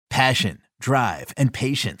Passion, drive, and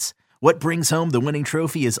patience. What brings home the winning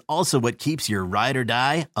trophy is also what keeps your ride or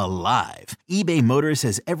die alive. eBay Motors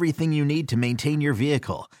has everything you need to maintain your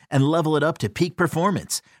vehicle and level it up to peak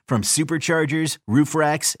performance, from superchargers, roof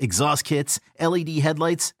racks, exhaust kits, LED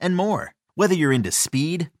headlights, and more. Whether you're into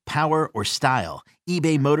speed, power, or style,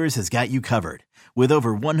 eBay Motors has got you covered. With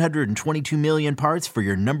over 122 million parts for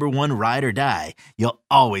your number one ride or die, you'll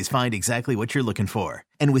always find exactly what you're looking for.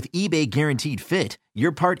 And with eBay Guaranteed Fit,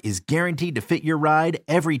 your part is guaranteed to fit your ride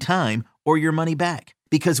every time or your money back.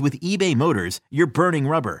 Because with eBay Motors, you're burning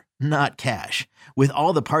rubber, not cash. With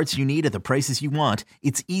all the parts you need at the prices you want,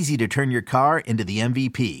 it's easy to turn your car into the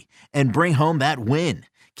MVP and bring home that win.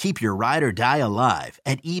 Keep your ride or die alive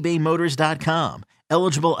at ebaymotors.com.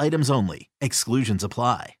 Eligible items only. Exclusions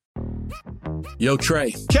apply. Yo,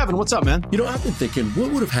 Trey. Kevin, what's up, man? You know, I've been thinking,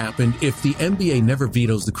 what would have happened if the NBA never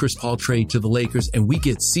vetoes the Chris Paul trade to the Lakers and we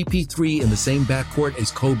get CP3 in the same backcourt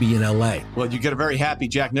as Kobe in LA? Well, you get a very happy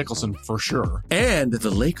Jack Nicholson for sure. And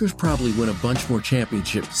the Lakers probably win a bunch more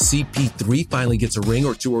championships. CP3 finally gets a ring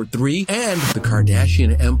or two or three, and the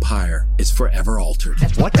Kardashian empire is forever altered.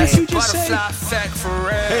 What did you just say?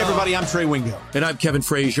 Hey, everybody, I'm Trey Wingo. And I'm Kevin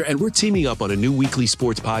Frazier, and we're teaming up on a new weekly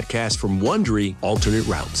sports podcast from Wondery, Alternate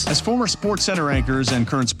Routes. As former Sports Center anchors and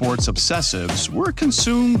current sports obsessives, we're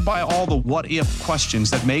consumed by all the what-if questions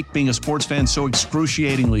that make being a sports fan so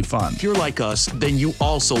excruciatingly fun. If you're like us, then you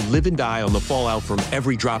also live and die on the fallout from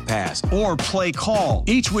every drop pass. Or play call.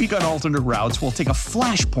 Each week on Alternate Routes, we'll take a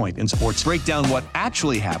flashpoint in sports, break down what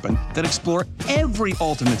actually happened, then explore every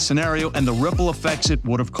alternate scenario and the ripple effects it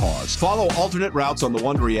would have caused. Follow Alternate Routes on the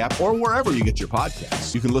Wondery app or wherever you get your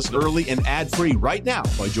podcasts. You can listen early and ad-free right now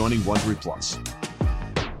by joining Wondery Plus.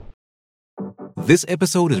 This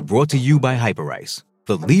episode is brought to you by Hyperice,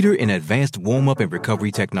 the leader in advanced warm-up and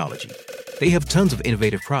recovery technology. They have tons of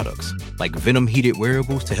innovative products, like Venom heated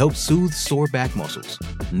wearables to help soothe sore back muscles,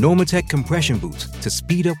 Normatec compression boots to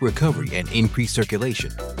speed up recovery and increase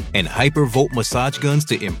circulation, and Hypervolt massage guns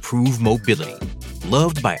to improve mobility.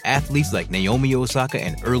 Loved by athletes like Naomi Osaka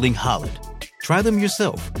and Erling Haaland. Try them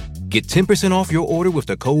yourself. Get 10% off your order with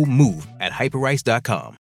the code MOVE at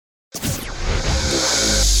hyperice.com.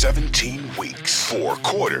 17 weeks, 4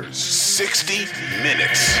 quarters, 60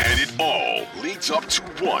 minutes, and it all leads up to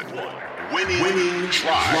one winning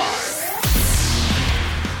drive.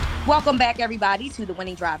 Welcome back, everybody, to the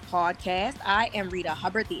Winning Drive podcast. I am Rita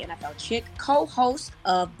Hubbard, the NFL chick, co-host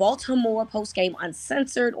of Baltimore Postgame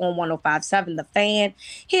Uncensored on 105.7 The Fan,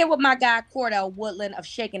 here with my guy Cordell Woodland of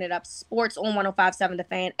Shaking It Up Sports on 105.7 The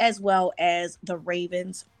Fan, as well as the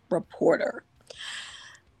Ravens reporter.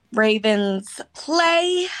 Ravens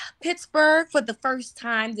play Pittsburgh for the first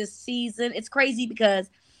time this season. It's crazy because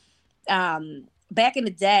back in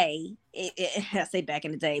the day, I say back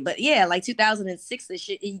in the day, but yeah, like 2006,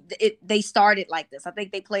 they started like this. I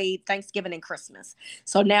think they played Thanksgiving and Christmas.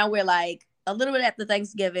 So now we're like a little bit after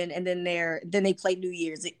Thanksgiving, and then they play New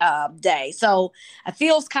Year's Day. So it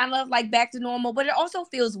feels kind of like back to normal, but it also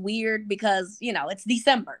feels weird because, you know, it's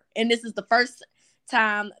December, and this is the first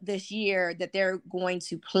time this year that they're going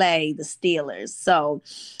to play the Steelers. So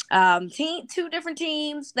two different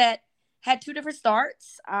teams that had two different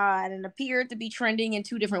starts and it appeared to be trending in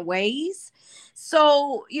two different ways.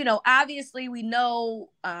 So, you know, obviously we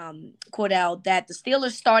know, Cordell, that the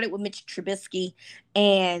Steelers started with Mitch Trubisky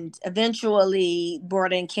and eventually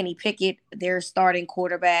brought in Kenny Pickett, their starting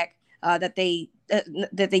quarterback that they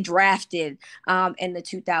drafted in the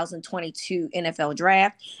 2022 NFL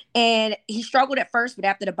draft. And he struggled at first, but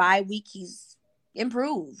after the bye week, he's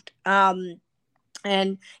improved.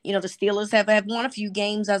 And, you know, the Steelers have won a few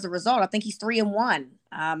games as a result. I think he's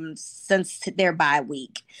 3-1 since their bye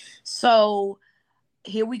week. So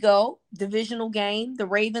here we go. Divisional game. The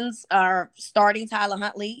Ravens are starting Tyler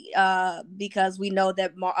Huntley because we know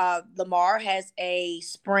that Lamar has a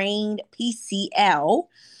sprained PCL,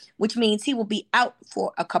 which means he will be out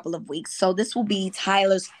for a couple of weeks. So this will be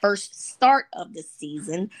Tyler's first start of the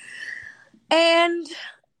season. And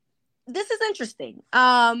this is interesting.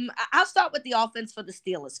 I'll start with the offense for the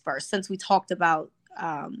Steelers first, since we talked about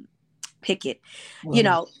Pickett. Well, you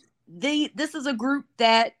know, this is a group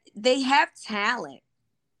that they have talent.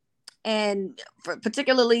 And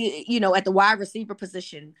particularly, you know, at the wide receiver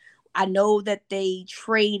position, I know that they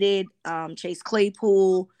traded Chase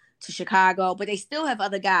Claypool to Chicago, but they still have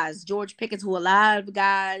other guys. George Pickens, who a lot of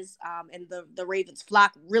guys and the Ravens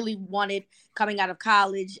flock really wanted coming out of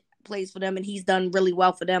college, plays for them, and he's done really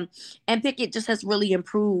well for them. And Pickett just has really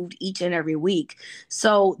improved each and every week.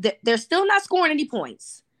 So they're still not scoring any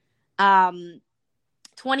points.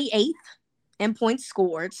 28th and points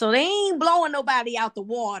scored. So they ain't blowing nobody out the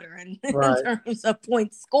water in Right. terms of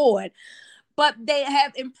points scored. But they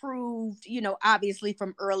have improved, obviously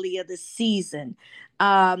from earlier this season.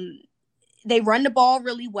 They run the ball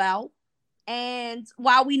really well. And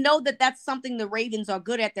while we know that that's something the Ravens are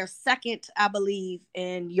good at, they're second, I believe,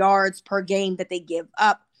 in yards per game that they give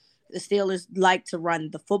up. The Steelers like to run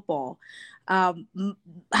the football.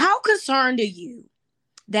 How concerned are you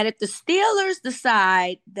that if the Steelers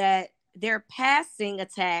decide that their passing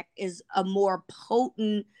attack is a more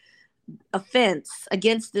potent offense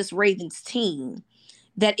against this Ravens team,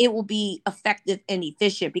 that it will be effective and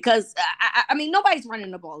efficient? Because I mean, nobody's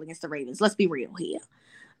running the ball against the Ravens. Let's be real here.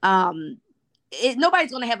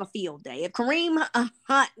 Nobody's going to have a field day. If Kareem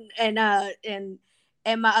Hunt and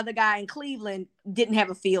my other guy in Cleveland didn't have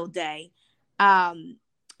a field day,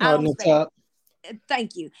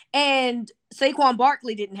 thank you. And Saquon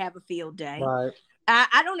Barkley didn't have a field day. Right.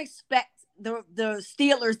 I don't expect the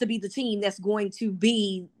Steelers to be the team that's going to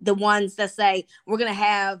be the ones that say we're going to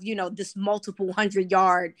have, this multiple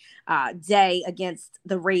 100-yard day against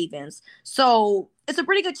the Ravens. So it's a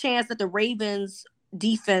pretty good chance that the Ravens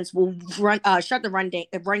defense will shut the run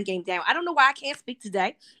game down. I don't know why I can't speak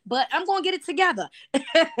today, but I'm going to get it together.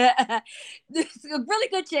 There's a really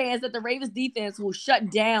good chance that the Ravens defense will shut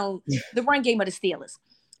down the run game of the Steelers.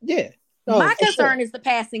 Yeah. My concern is the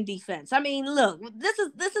passing defense. I mean, look, this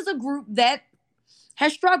is a group that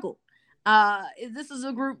has struggled. This is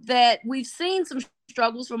a group that we've seen some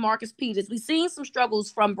struggles from Marcus Peters. We've seen some struggles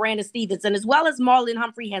from Brandon Stevenson, as well as Marlon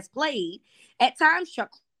Humphrey has played. At times,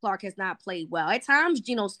 Chuck Clark has not played well. At times,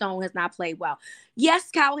 Geno Stone has not played well. Yes,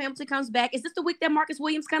 Kyle Hamilton comes back. Is this the week that Marcus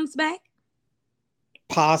Williams comes back?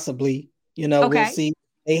 Possibly. Okay. We'll see.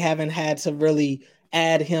 They haven't had to really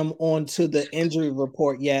add him onto the injury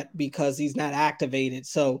report yet because he's not activated.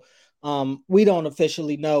 So we don't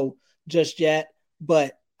officially know just yet,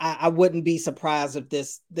 but I wouldn't be surprised if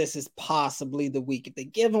this is possibly the week. If they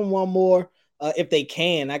give him one more, if they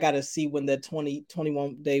can, I got to see when the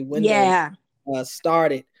 21 day window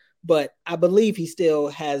started. But I believe he still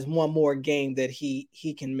has one more game that he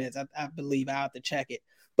can miss. I believe I have to check it.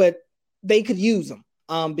 But they could use him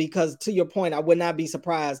because, to your point, I would not be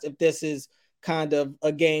surprised if this is kind of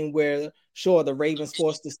a game where, sure, the Ravens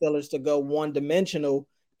forced the Steelers to go one-dimensional,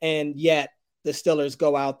 and yet the Steelers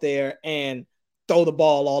go out there and throw the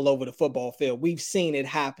ball all over the football field. We've seen it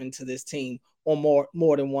happen to this team on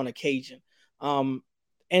more than one occasion. And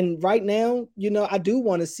right now, I do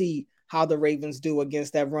want to see how the Ravens do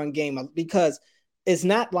against that run game, because it's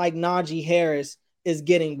not like Najee Harris is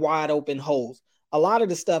getting wide open holes. A lot of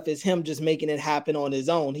the stuff is him just making it happen on his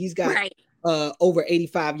own. He's got over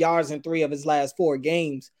 85 yards in 3 of his last 4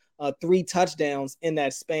 games, 3 touchdowns in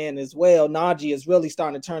that span as well. Najee is really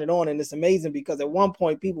starting to turn it on, and it's amazing because at one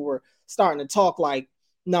point people were starting to talk like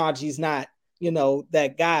Najee's not,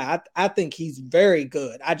 that guy. I think he's very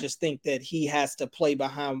good. I just think that he has to play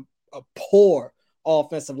behind a poor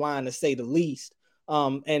offensive line, to say the least.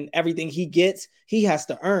 And everything he gets, he has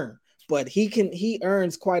to earn. But he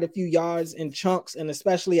earns quite a few yards in chunks, and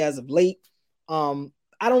especially as of late.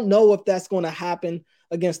 I don't know if that's going to happen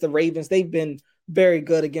against the Ravens. They've been very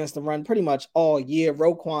good against the run pretty much all year.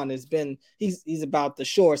 Roquan has been he's about the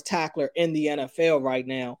shortest tackler in the NFL right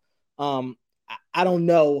now. I don't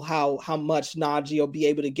know how much Najee will be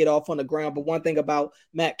able to get off on the ground, but one thing about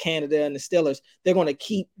Matt Canada and the Steelers, they're going to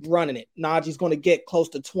keep running it. Najee's going to get close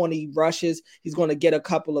to 20 rushes. He's going to get a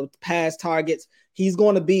couple of pass targets. He's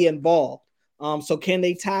going to be involved. So can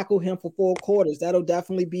they tackle him for 4 quarters? That'll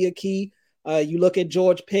definitely be a key. You look at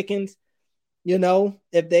George Pickens, if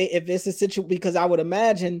it's a situation, because I would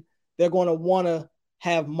imagine they're going to want to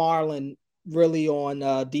have Marlon really on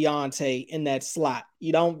Deontay in that slot.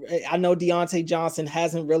 I know Deontay Johnson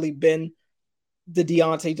hasn't really been the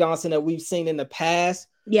Deontay Johnson that we've seen in the past.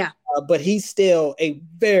 Yeah. But he's still a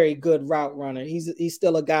very good route runner. He's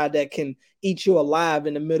still a guy that can eat you alive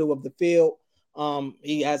in the middle of the field.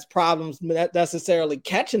 He has problems not necessarily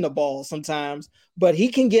catching the ball sometimes, but he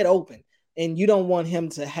can get open. And you don't want him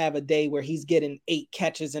to have a day where he's getting 8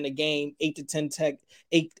 catches in a game, 8 to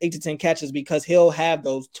 10 catches, because he'll have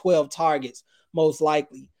those 12 targets most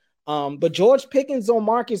likely. But George Pickens on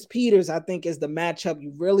Marcus Peters, I think, is the matchup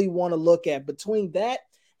you really want to look at. Between that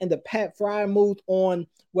and the Pat Freiermuth on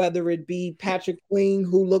whether it be Patrick Queen,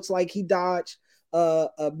 who looks like he dodged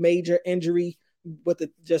a major injury with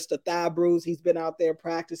just a thigh bruise. He's been out there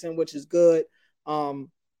practicing, which is good.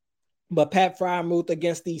 But Pat Freiermuth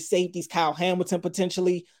against these safeties, Kyle Hamilton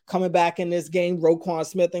potentially coming back in this game, Roquan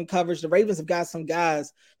Smith in coverage. The Ravens have got some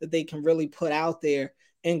guys that they can really put out there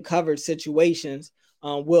in coverage situations.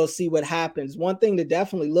 We'll see what happens. One thing to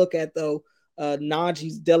definitely look at, though,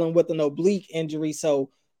 Najee's dealing with an oblique injury, so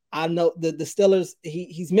I know the Steelers.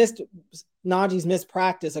 Najee's missed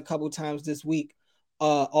practice a couple times this week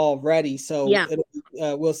already. So yeah.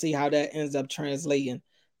 We'll see how that ends up translating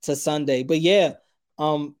to Sunday. But yeah.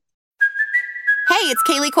 Hey, it's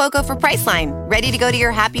Kaylee Cuoco for Priceline. Ready to go to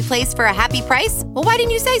your happy place for a happy price? Well, why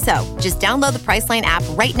didn't you say so? Just download the Priceline app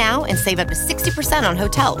right now and save up to 60% on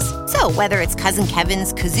hotels. So whether it's Cousin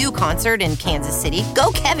Kevin's Kazoo Concert in Kansas City,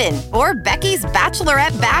 go Kevin, or Becky's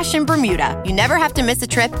Bachelorette Bash in Bermuda, you never have to miss a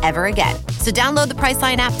trip ever again. So download the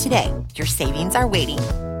Priceline app today. Your savings are waiting.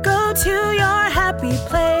 Go to your happy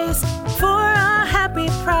place for a happy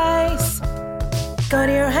price. Go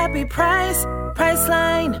to your happy price,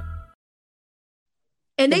 Priceline.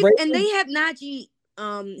 And they have Najee.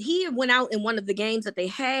 He went out in one of the games that they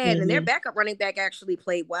had, and their backup running back actually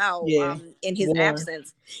played well in his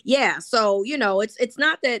absence. Yeah, so it's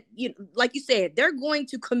not that like you said, they're going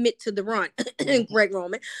to commit to the run. Greg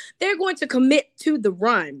Roman, they're going to commit to the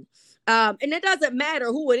run. And it doesn't matter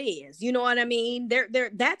who it is, you know what I mean?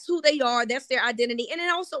 That's who they are. That's their identity. And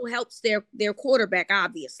it also helps their quarterback,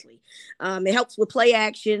 obviously. It helps with play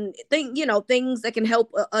action, things that can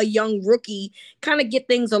help a young rookie kind of get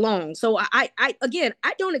things along. So I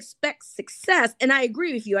don't expect success. And I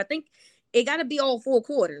agree with you. I think it got to be all 4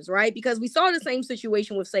 quarters, right? Because we saw the same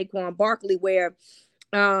situation with Saquon Barkley where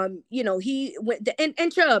he went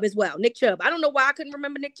and Chubb as well. Nick Chubb. I don't know why I couldn't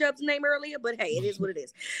remember Nick Chubb's name earlier, but hey, it is what it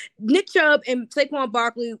is. Nick Chubb and Saquon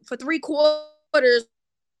Barkley for 3 quarters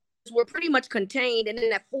were pretty much contained, and in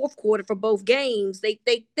that 4th quarter for both games, they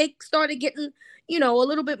started getting a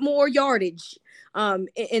little bit more yardage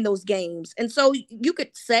in those games, and so you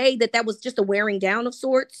could say that was just a wearing down of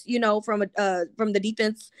sorts, from the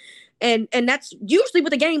defense, and that's usually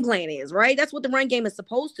what the game plan is, right? That's what the run game is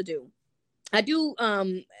supposed to do. I do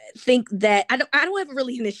think that I don't have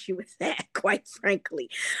really an issue with that, quite frankly.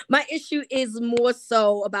 My issue is more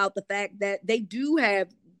so about the fact that they do have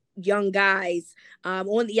young guys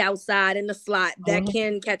on the outside in the slot that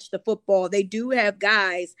can catch the football. They do have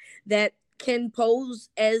guys that can pose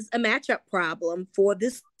as a matchup problem for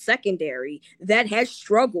this secondary that has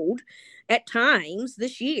struggled at times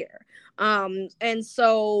this year. And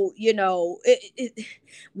so,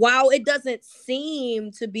 while it doesn't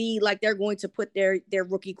seem to be like they're going to put their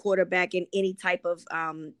rookie quarterback in any type of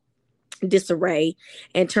disarray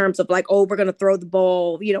in terms of like, we're going to throw the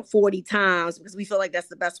ball, 40 times because we feel like that's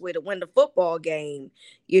the best way to win the football game.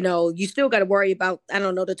 You still got to worry about,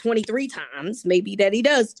 the 23 times maybe that he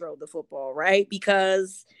does throw the football, right?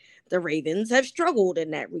 Because the Ravens have struggled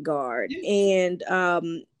in that regard. And,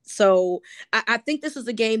 so I think this is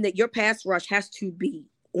a game that your pass rush has to be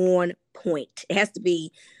on point. It has to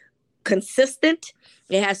be consistent.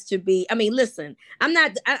 It has to be. I mean, listen, I'm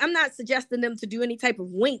not suggesting them to do any type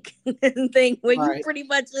of wink thing where you pretty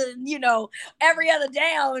much, every other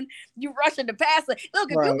down you rushing the passer. Look,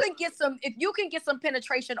 if you can get some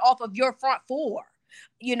penetration off of your front 4,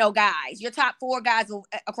 guys, your top 4 guys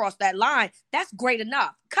across that line, that's great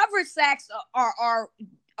enough. Coverage sacks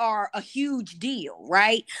are a huge deal,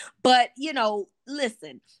 right? But,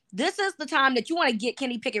 listen, this is the time that you want to get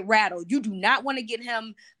Kenny Pickett rattled. You do not want to get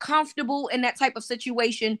him comfortable in that type of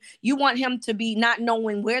situation. You want him to be not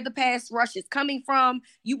knowing where the pass rush is coming from.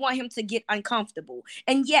 You want him to get uncomfortable.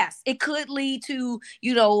 And yes, it could lead to,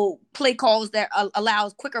 play calls that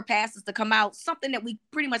allows quicker passes to come out, something that we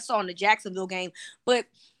pretty much saw in the Jacksonville game. But,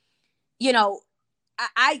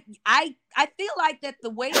 I feel like that the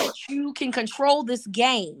way that you can control this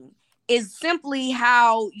game is simply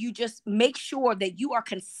how you just make sure that you are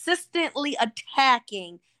consistently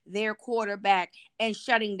attacking their quarterback and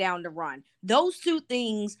shutting down the run. Those 2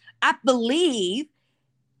 things, I believe,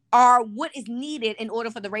 are what is needed in order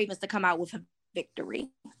for the Ravens to come out with a victory.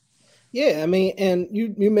 Yeah, I mean, and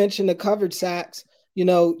you mentioned the coverage sacks.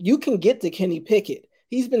 You can get to Kenny Pickett.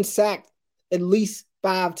 He's been sacked at least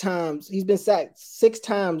 5 times. He's been sacked 6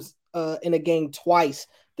 times in a game twice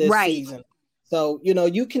this season. So,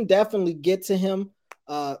 you can definitely get to him.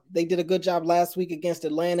 They did a good job last week against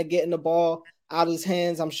Atlanta, getting the ball out of his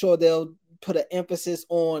hands. I'm sure they'll put an emphasis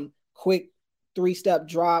on quick 3-step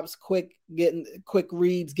drops, quick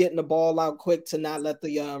reads, getting the ball out quick to not let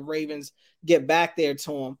the Ravens get back there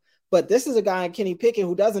to him. But this is a guy in Kenny Pickett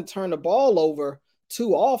who doesn't turn the ball over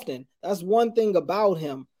too often. That's one thing about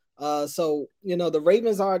him. So, the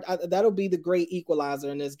Ravens that'll be the great equalizer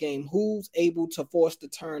in this game. Who's able to force the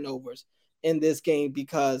turnovers in this game,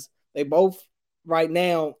 because they both right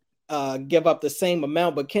now give up the same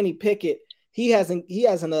amount, but Kenny Pickett, he hasn't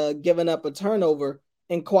given up a turnover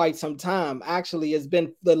in quite some time. Actually, it's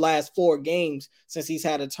been the last 4 games since he's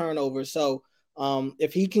had a turnover. So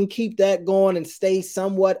If he can keep that going and stay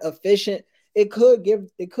somewhat efficient, it could give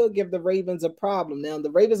the Ravens a problem. Now,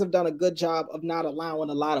 the Ravens have done a good job of not allowing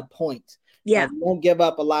a lot of points. Yeah, they won't give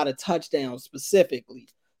up a lot of touchdowns specifically.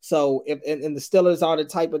 So if and the Steelers are the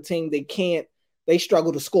type of team they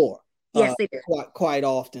struggle to score. Yes, they do. Quite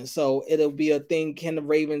often. So it'll be a thing. Can the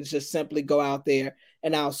Ravens just simply go out there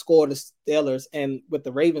and outscore the Steelers? And with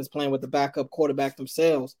the Ravens playing with the backup quarterback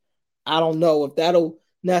themselves, I don't know if that'll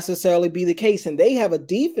necessarily be the case. And they have a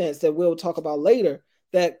defense that we'll talk about later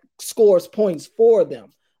that scores points for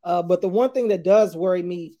them. But the one thing that does worry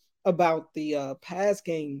me about the pass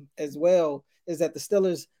game as well is that the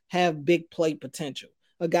Steelers have big play potential.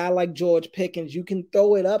 A guy like George Pickens, you can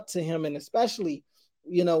throw it up to him, and especially,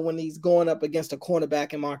 when he's going up against a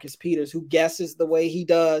cornerback in Marcus Peters who guesses the way he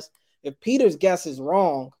does. If Peters guesses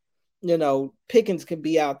wrong, Pickens could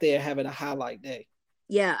be out there having a highlight day.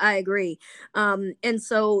 Yeah, I agree. And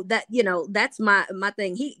so that, that's my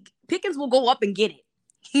thing. Pickens will go up and get it.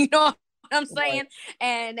 You know what I'm saying? Right.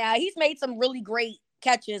 And he's made some really great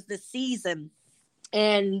catches this season.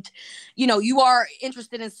 And, you are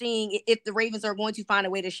interested in seeing if the Ravens are going to find a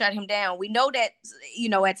way to shut him down. We know that,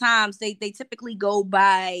 at times they typically go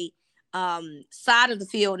by side of the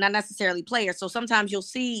field, not necessarily players. So sometimes you'll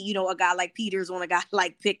see, a guy like Peters on a guy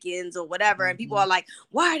like Pickens or whatever. And people are like,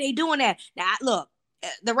 why are they doing that? Now, look,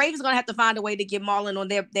 the Ravens are going to have to find a way to get Marlon on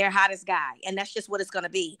their hottest guy. And that's just what it's going to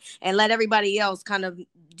be. And let everybody else kind of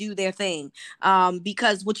do their thing.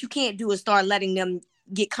 Because what you can't do is start letting them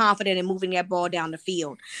get confident in moving that ball down the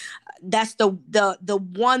field. That's the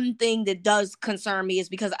one thing that does concern me, is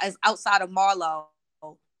because as outside of Marlon,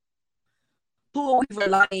 who are we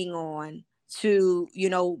relying on to,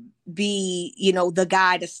 be, the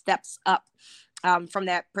guy that steps up from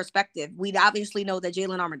that perspective? We obviously know that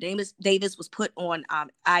Jalen Armour-Davis was put on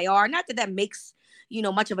IR. Not that makes,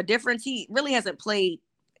 much of a difference. He really hasn't played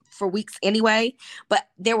for weeks anyway, but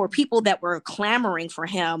there were people that were clamoring for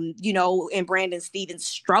him, in Brandon Stevens'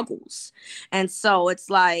 struggles. And so it's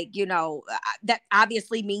like, that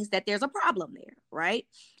obviously means that there's a problem there, right?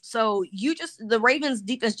 So the Ravens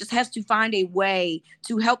defense just has to find a way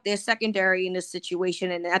to help their secondary in this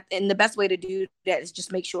situation. And the best way to do that is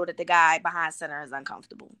just make sure that the guy behind center is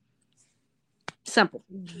uncomfortable. Simple.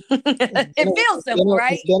 It feels simple,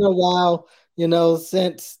 right? It's been a while,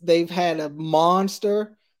 since they've had a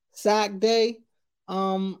monster sack day.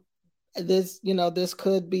 This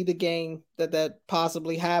could be the game that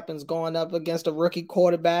possibly happens, going up against a rookie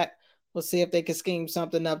quarterback. We'll see if they can scheme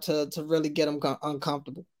something up to really get them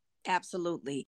uncomfortable. Absolutely.